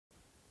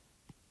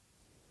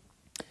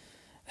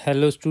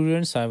Hello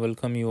students, I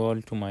welcome you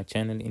all to my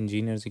channel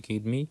Engineers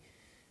Academy.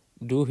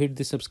 Do hit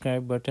the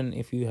subscribe button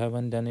if you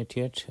haven't done it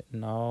yet.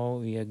 Now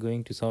we are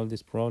going to solve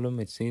this problem.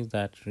 It says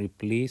that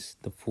replace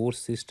the force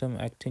system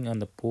acting on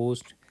the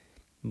post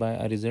by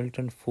a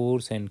resultant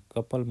force and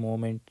couple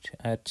moment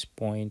at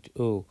point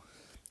O.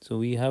 So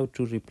we have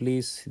to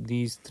replace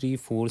these three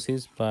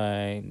forces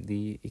by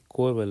the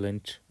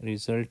equivalent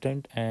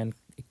resultant and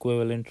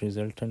equivalent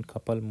resultant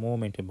couple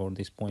moment about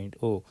this point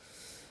O.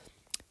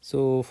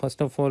 So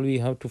first of all, we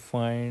have to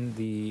find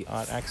the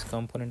Rx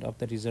component of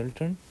the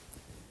resultant,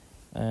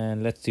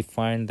 and let's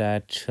define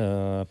that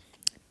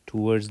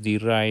towards the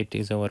right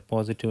is our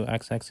positive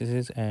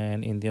x-axis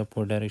and in the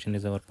upward direction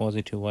is our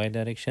positive y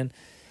direction.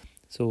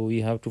 So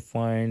we have to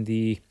find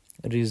the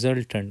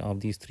resultant of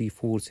these three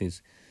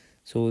forces.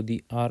 So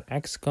the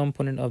Rx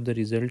component of the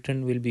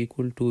resultant will be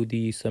equal to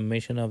the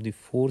summation of the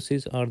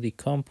forces or the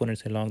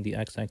components along the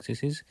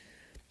x-axis,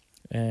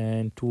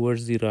 and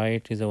towards the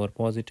right is our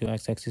positive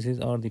x-axis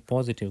or the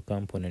positive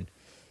component.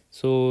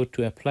 So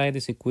to apply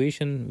this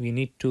equation, we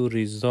need to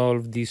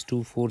resolve these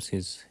two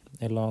forces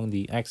along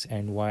the x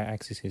and y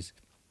axes.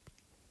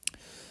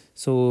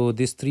 So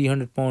this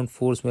 300-pound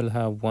force will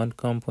have one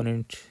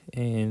component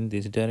in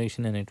this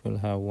direction and it will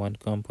have one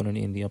component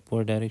in the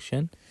upward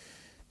direction.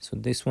 So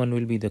this one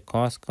will be the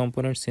cos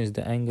component since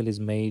the angle is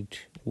made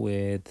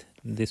with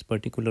this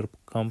particular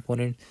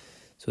component.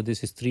 So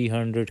this is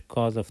 300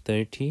 cos of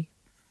 30.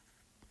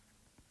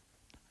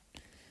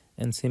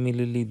 And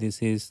similarly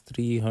this is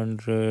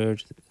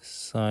 300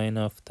 sine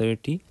of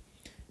 30,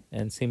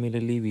 and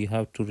similarly we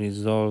have to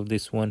resolve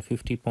this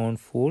 150-pound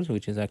force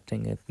which is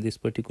acting at this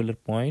particular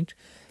point,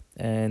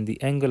 and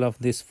the angle of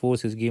this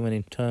force is given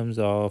in terms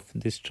of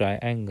this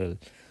triangle.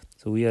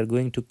 So we are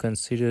going to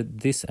consider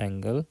this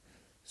angle.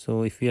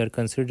 So if we are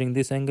considering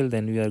this angle,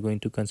 then we are going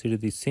to consider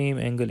the same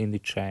angle in the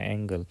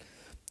triangle.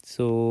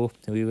 So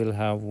we will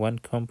have one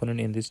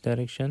component in this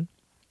direction.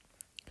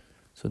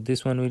 So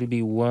this one will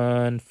be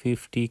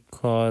 150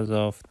 cos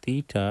of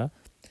theta,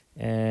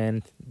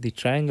 and the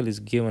triangle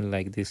is given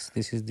like this.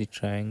 This is the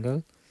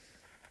triangle.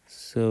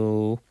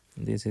 So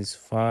this is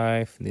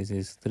 5, this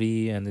is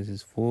 3, and this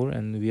is 4,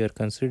 and we are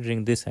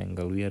considering this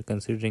angle. This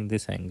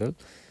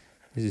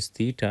is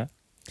theta.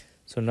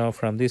 So now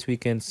from this we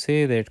can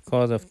say that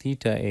cos of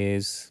theta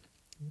is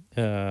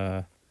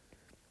base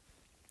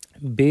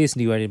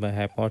divided by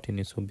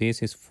hypotenuse. So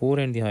base is 4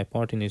 and the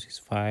hypotenuse is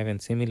 5,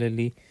 and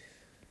similarly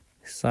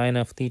sine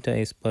of theta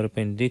is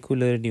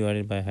perpendicular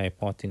divided by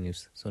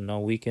hypotenuse. So now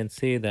we can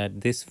say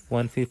that this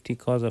 150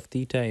 cos of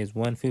theta is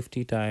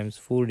 150 times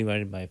 4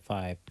 divided by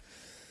 5.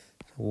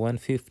 So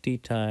 150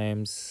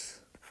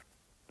 times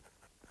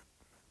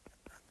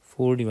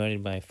 4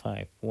 divided by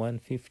 5.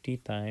 150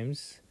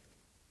 times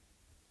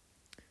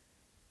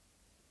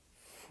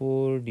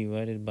 4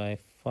 divided by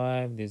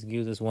 5. This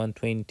gives us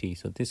 120.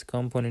 So this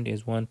component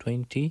is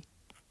 120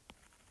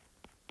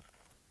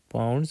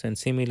 pounds, and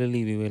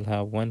similarly we will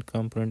have one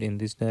component in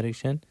this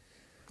direction,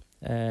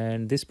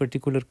 and this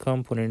particular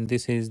component,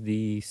 this is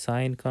the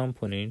sine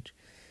component,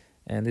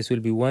 and this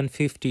will be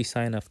 150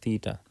 sine of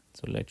theta.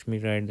 So let me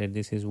write that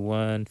this is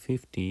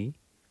 150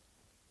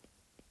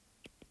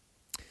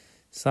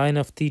 sine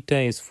of theta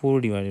is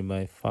 4 divided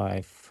by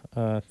 5.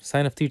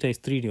 Sine of theta is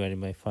 3 divided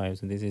by 5,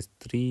 so this is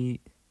 3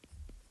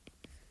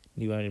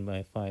 divided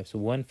by 5. So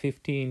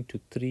 150 into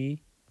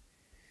 3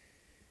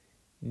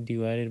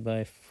 divided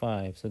by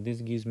 5, so this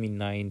gives me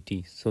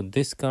 90. So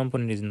this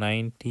component is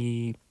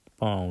 90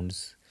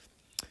 pounds.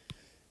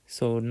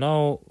 So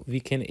now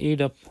we can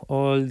add up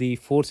all the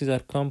forces or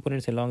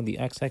components along the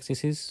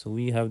x-axis. So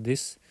we have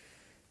this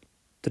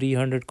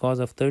 300 cos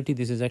of 30.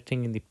 This is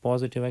acting in the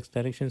positive x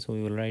direction, so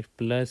we will write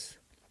plus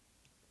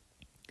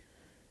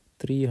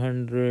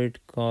 300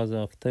 cos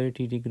of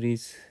 30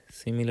 degrees.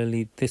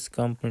 Similarly, this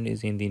component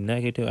is in the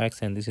negative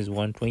x, and this is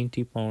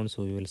 120 pounds,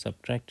 so we will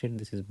subtract it.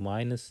 This is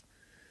minus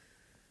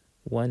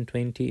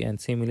 120, and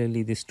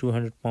similarly this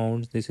 200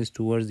 pounds, this is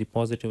towards the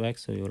positive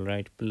x, so you will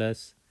write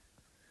plus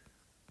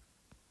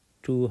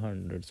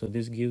 200. So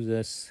this gives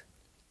us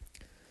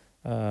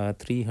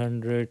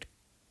 300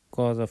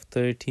 cos of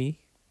 30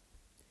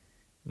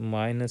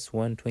 minus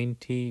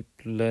 120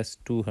 plus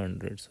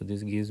 200, so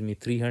this gives me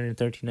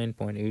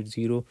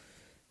 339.80.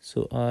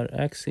 so our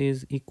x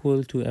is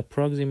equal to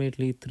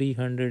approximately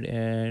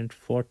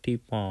 340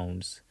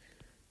 pounds.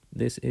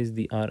 This is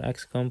the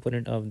Rx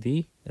component of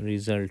the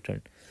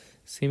resultant.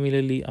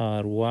 Similarly,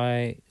 our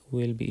y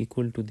will be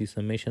equal to the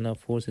summation of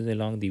forces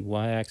along the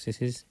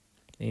y-axis,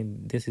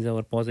 and this is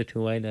our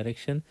positive y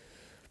direction.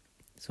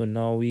 So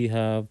now we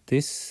have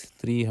this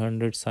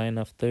 300 sine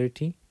of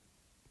 30.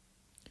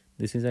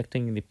 This is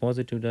acting in the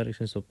positive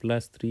direction, so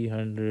plus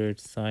 300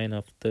 sine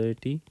of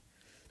 30.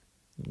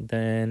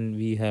 Then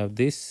we have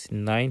this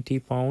 90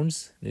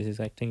 pounds. This is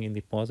acting in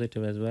the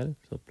positive as well,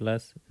 so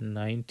plus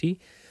 90.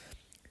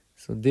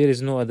 So there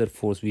is no other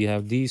force. We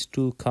have these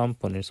two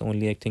components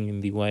only acting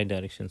in the y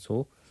direction.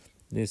 So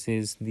this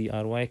is the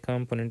Ry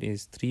component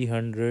is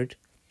 300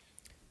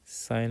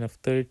 sine of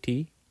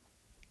 30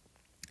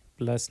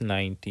 plus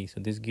 90. So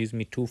this gives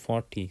me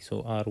 240.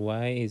 So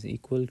Ry is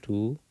equal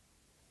to,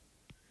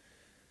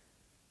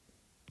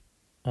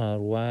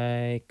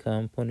 Ry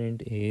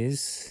component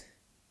is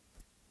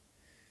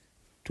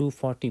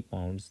 240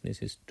 pounds.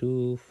 This is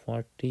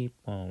 240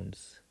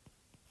 pounds.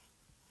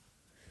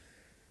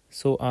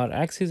 So our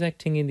x is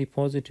acting in the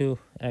positive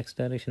x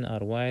direction,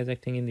 our y is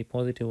acting in the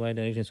positive y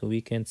direction. So we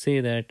can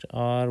say that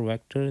our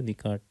vector, the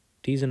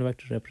Cartesian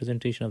vector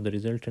representation of the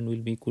resultant, will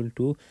be equal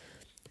to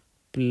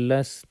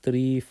plus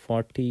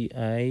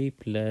 340i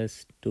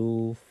plus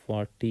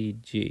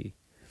 240j.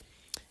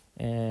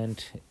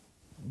 And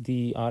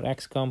the our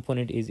x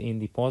component is in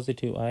the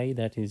positive I,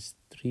 that is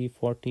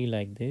 340,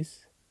 like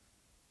this.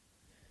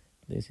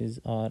 This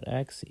is our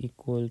x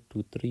equal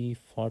to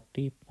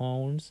 340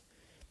 pounds,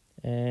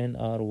 and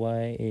our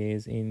y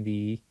is in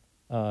the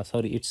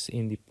it's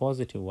in the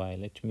positive y.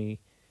 Let me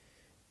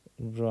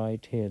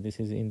write here, this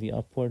is in the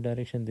upward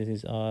direction, this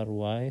is our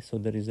y. So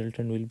the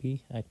resultant will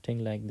be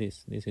acting like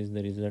this. This is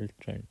the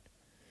resultant.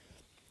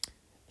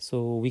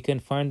 So we can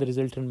find the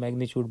resultant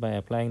magnitude by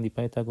applying the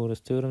Pythagoras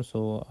theorem.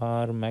 So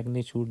our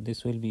magnitude,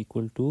 this will be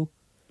equal to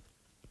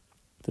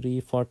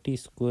 340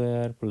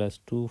 square plus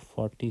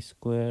 240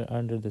 square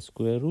under the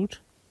square root.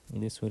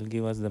 This will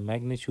give us the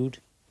magnitude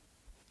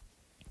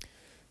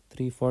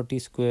 340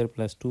 square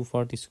plus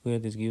 240 square.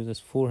 This gives us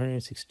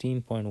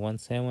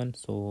 416.17.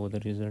 So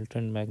the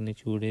resultant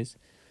magnitude is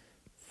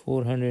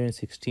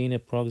 416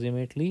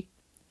 approximately.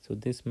 So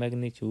this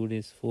magnitude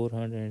is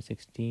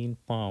 416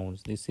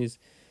 pounds. This is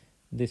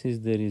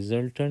the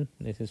resultant.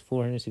 This is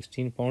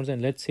 416 pounds,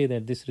 and let's say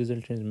that this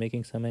resultant is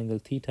making some angle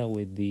theta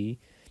with the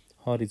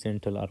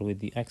horizontal or with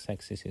the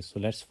x-axis. So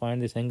let's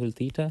find this angle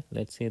theta.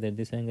 Let's say that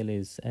this angle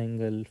is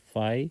angle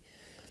phi.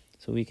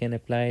 So we can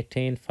apply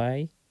tan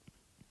phi.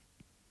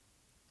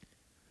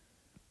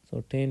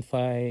 So tan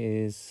phi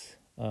is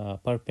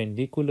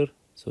perpendicular.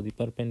 So the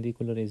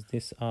perpendicular is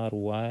this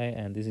ry,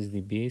 and this is the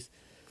base.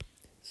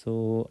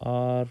 So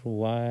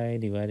ry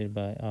divided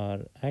by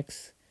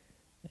rx,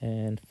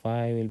 and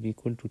phi will be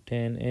equal to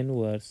tan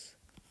inverse,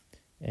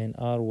 and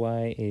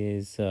ry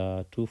is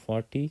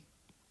 240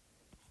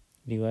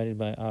 divided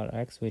by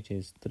rx, which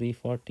is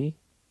 340.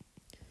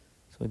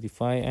 So the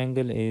phi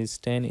angle is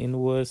tan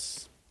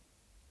inverse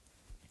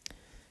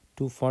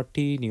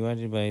 240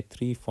 divided by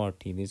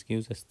 340. This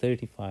gives us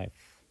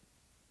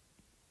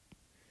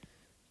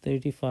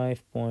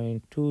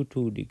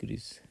 35.22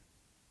 degrees.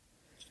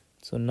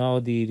 So now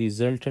the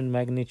resultant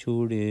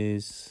magnitude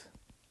is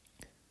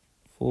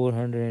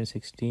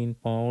 416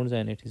 pounds,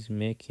 and it is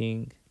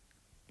making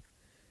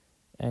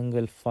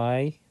angle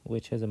phi,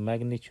 which has a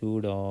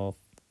magnitude of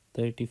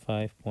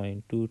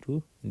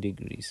 35.22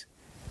 degrees.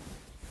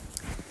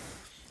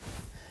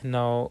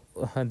 Now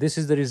this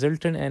is the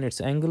resultant and its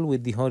angle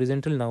with the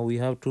horizontal. Now we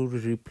have to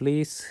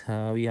replace,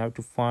 we have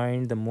to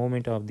find the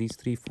moment of these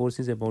three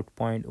forces about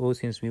point O,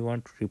 since we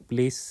want to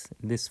replace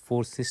this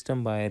force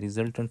system by a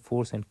resultant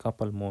force and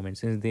couple moments.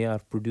 Since they are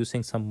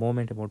producing some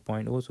moment about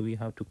point O, so we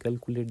have to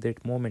calculate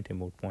that moment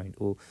about point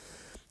O.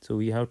 So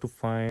we have to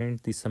find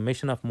the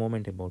summation of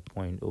moment about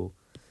point O.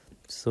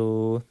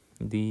 So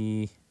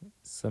the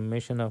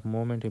summation of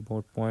moment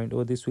about point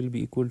O, this will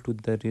be equal to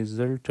the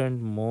resultant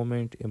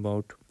moment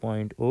about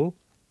point O,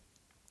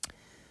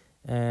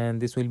 and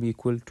this will be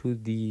equal to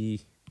the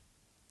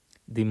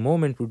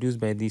moment produced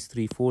by these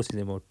three forces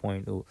about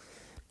point O.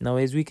 Now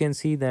as we can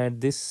see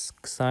that this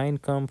sine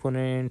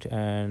component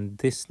and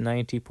this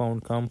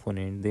 90-pound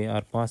component, they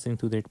are passing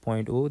to that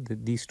point O.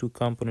 These two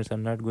components are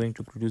not going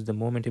to produce the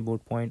moment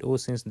about point O,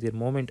 since their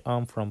moment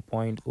arm from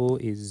point O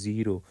is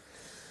 0.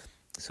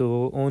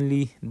 So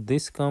only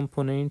this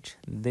component,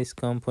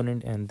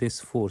 and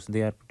this force,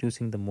 they are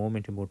producing the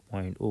moment about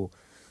point O.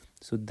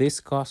 So this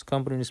cos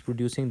component is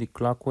producing the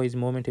clockwise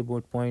moment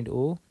about point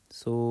O.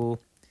 So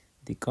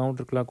the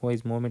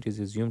counterclockwise moment is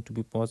assumed to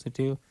be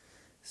positive.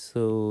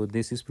 So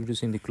this is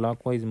producing the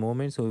clockwise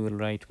moment. So we will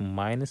write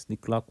minus, the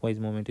clockwise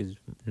moment is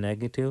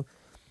negative.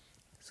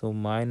 So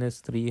minus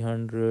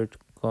 300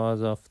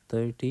 cos of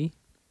 30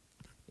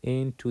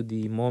 into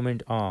the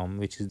moment arm,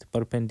 which is the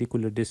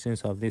perpendicular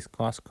distance of this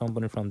cos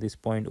component from this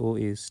point O,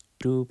 is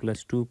 2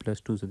 plus 2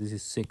 plus 2. So this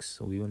is 6.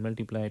 So we will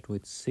multiply it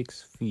with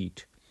 6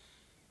 feet.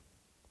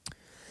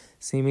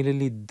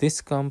 Similarly,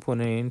 this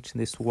component,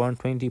 this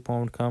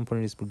 120-pound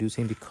component, is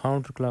producing the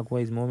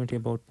counterclockwise moment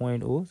about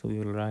point O. So we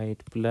will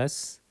write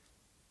plus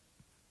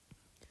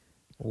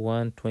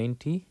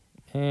 120,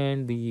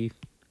 and the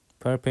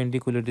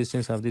perpendicular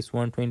distance of this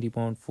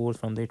 120-pound force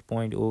from that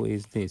point O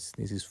is this.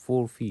 This is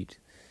 4 feet.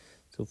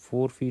 So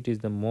 4 feet is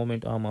the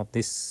moment arm of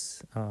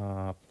this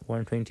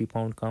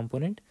 120-pound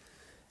component.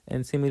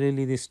 And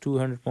similarly, this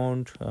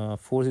 200-pound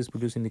force is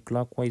producing the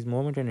clockwise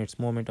moment, and its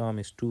moment arm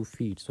is 2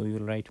 feet. So we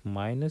will write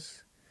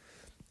minus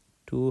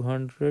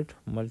 200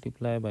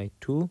 multiplied by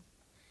 2.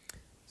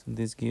 So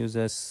this gives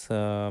us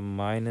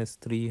minus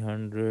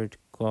 300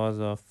 cos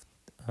of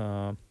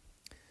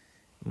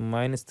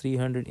minus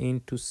 300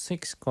 into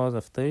 6 cos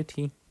of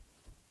 30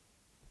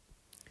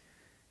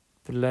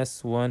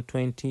 plus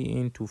 120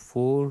 into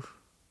 4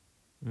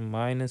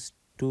 minus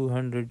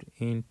 200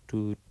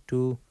 into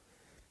 2.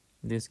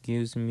 This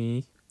gives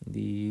me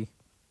the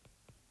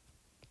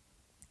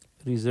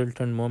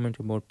resultant moment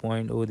about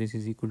point O. This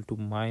is equal to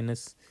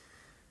minus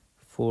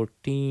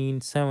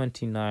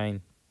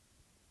 1479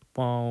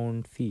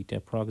 pound feet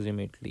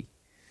approximately.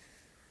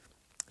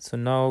 So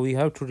now we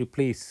have to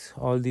replace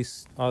all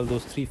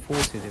those three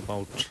forces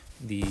about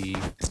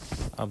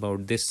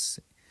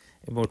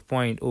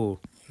point O.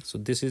 So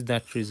this is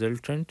that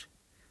resultant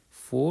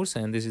force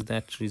and this is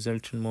that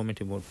resultant moment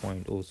about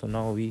point O. So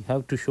now we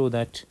have to show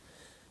that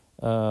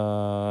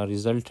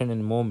resultant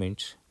and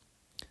moment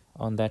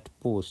on that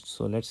post.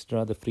 So let's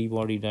draw the free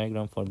body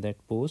diagram for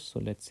that post. So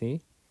let's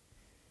say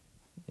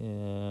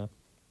that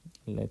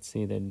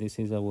this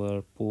is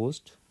our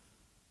post.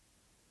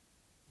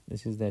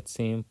 This is that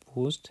same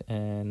post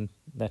and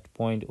that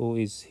point O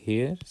is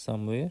here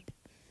somewhere.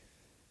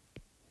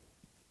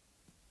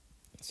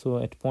 So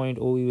at point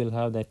O we will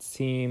have that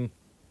same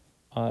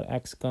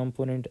Rx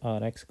component.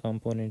 Rx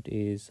component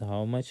is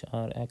how much?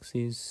 Rx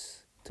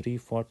is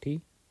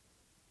 340.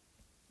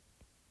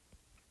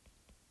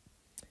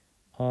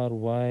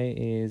 Ry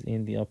is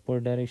in the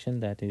upward direction,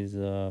 that is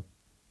Ry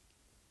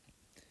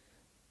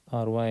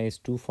is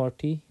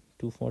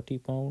 240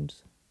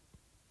 pounds,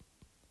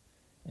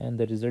 and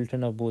the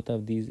resultant of both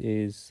of these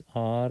is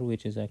R,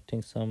 which is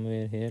acting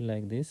somewhere here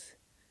like this.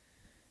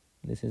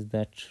 This is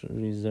that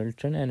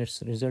resultant, and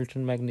its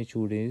resultant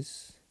magnitude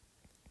is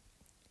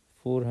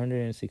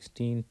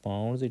 416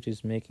 pounds. It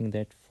is making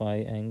that phi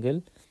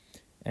angle,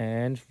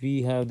 and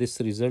we have this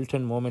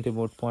resultant moment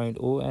about point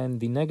O, and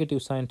the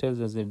negative sign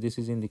tells us that this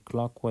is in the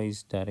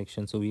clockwise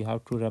direction. So we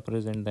have to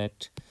represent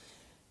that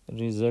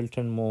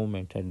resultant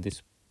moment at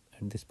this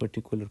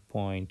particular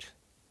point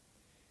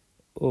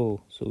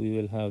O. So we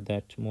will have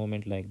that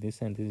moment like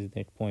this, and this is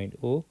that point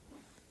O.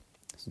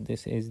 So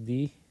this is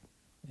the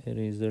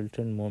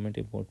resultant moment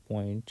about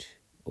point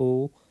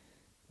O,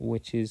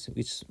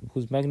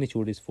 whose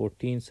magnitude is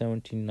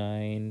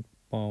 1479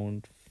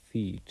 pound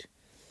feet.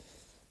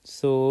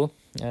 So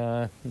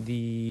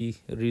the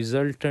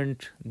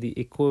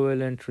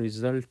equivalent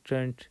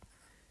resultant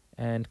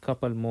and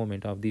couple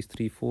moment of these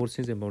three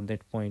forces about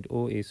that point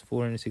O is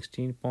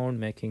 416 pound,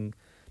 making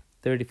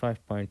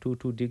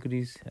 35.22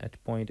 degrees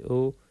at point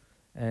O,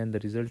 and the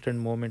resultant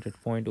moment at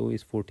point O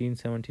is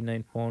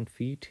 1479 pound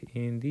feet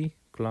in the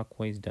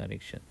clockwise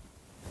direction.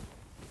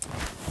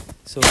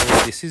 So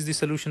this is the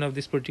solution of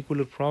this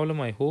particular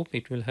problem. I hope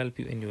it will help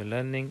you in your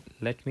learning.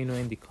 Let me know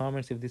in the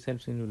comments if this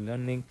helps in your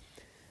learning.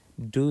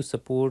 Do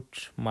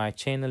support my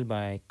channel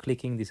by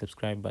clicking the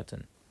subscribe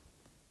button.